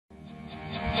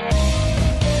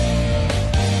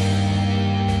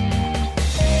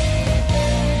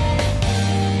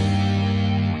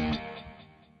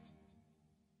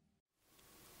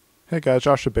Hey guys,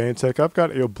 Josh at Bane Tech. I've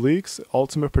got Obliq's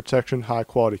Ultimate Protection High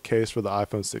Quality Case for the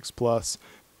iPhone 6 Plus.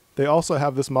 They also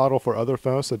have this model for other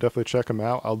phones, so definitely check them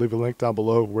out. I'll leave a link down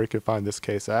below where you can find this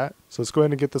case at. So let's go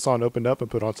ahead and get this opened up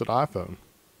and put onto the iPhone.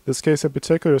 This case in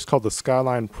particular is called the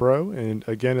Skyline Pro, and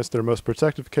again, it's their most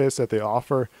protective case that they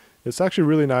offer. It's actually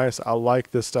really nice. I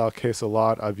like this style case a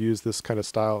lot. I've used this kind of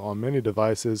style on many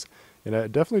devices, and I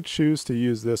definitely choose to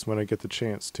use this when I get the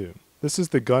chance to. This is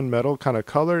the gunmetal kind of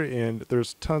color, and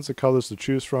there's tons of colors to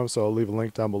choose from, so I'll leave a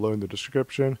link down below in the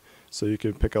description so you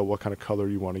can pick out what kind of color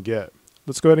you want to get.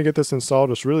 Let's go ahead and get this installed.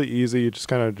 It's really easy. You just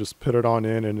kind of put it on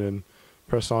in and then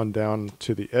press on down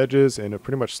to the edges, and it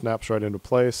pretty much snaps right into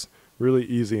place. Really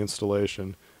easy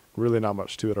installation. Really not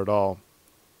much to it at all.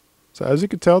 So as you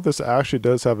can tell, this actually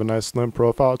does have a nice slim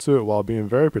profile to it while being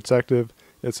very protective.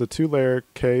 It's a 2-layer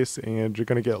case, and you're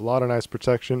going to get a lot of nice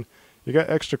protection. You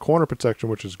got extra corner protection,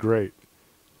 which is great.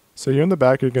 So here in the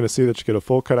back, you're going to see that you get a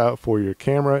full cutout for your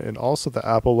camera and also the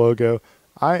Apple logo.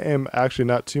 I am actually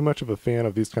not too much of a fan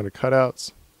of these kind of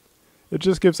cutouts. It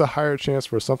just gives a higher chance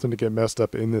for something to get messed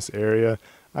up in this area.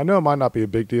 I know it might not be a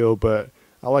big deal, but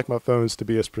I like my phones to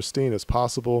be as pristine as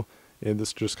possible, and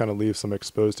this just kind of leaves some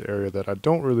exposed area that I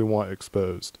don't really want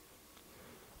exposed.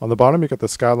 On the bottom, you got the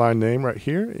Skyline name right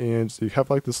here, and you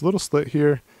have like this little slit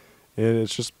here, and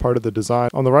it's just part of the design.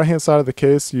 On the right hand side of the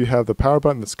case, you have the power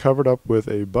button that's covered up with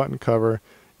a button cover,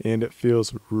 and it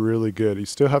feels really good. You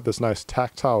still have this nice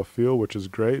tactile feel, which is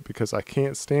great because I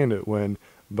can't stand it when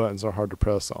buttons are hard to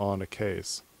press on a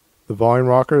case. The volume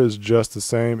rocker is just the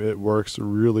same. It works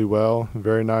really well.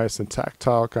 Very nice and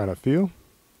tactile kind of feel.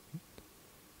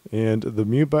 And the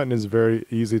mute button is very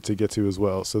easy to get to as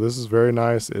well. So this is very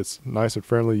nice. It's nice and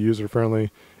friendly, user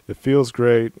friendly. It feels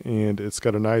great, and it's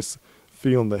got a nice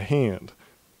feel in the hand.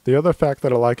 The other fact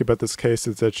that I like about this case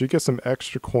is that you get some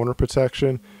extra corner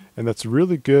protection, and that's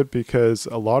really good because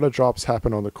a lot of drops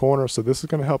happen on the corner, so this is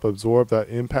going to help absorb that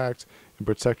impact and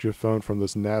protect your phone from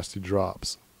those nasty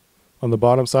drops. On the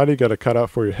bottom side, you got a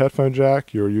cutout for your headphone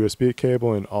jack, your USB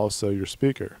cable, and also your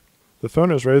speaker. The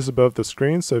phone is raised above the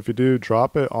screen, so if you do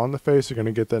drop it on the face, you're going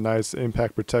to get that nice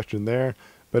impact protection there.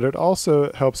 But it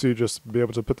also helps you just be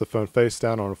able to put the phone face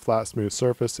down on a flat, smooth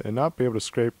surface and not be able to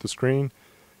scrape the screen.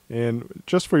 And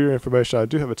just for your information, I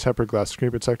do have a tempered glass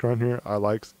screen protector on here. I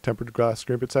like tempered glass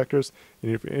screen protectors.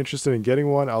 And if you're interested in getting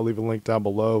one, I'll leave a link down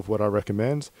below of what I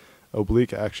recommend.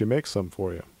 Obliq actually makes some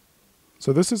for you.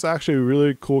 So this is actually a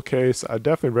really cool case. I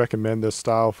definitely recommend this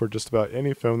style for just about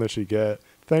any phone that you get.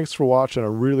 Thanks for watching. I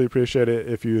really appreciate it.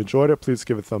 If you enjoyed it, please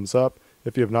give it a thumbs up.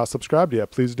 If you have not subscribed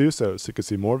yet, please do so you can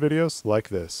see more videos like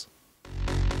this.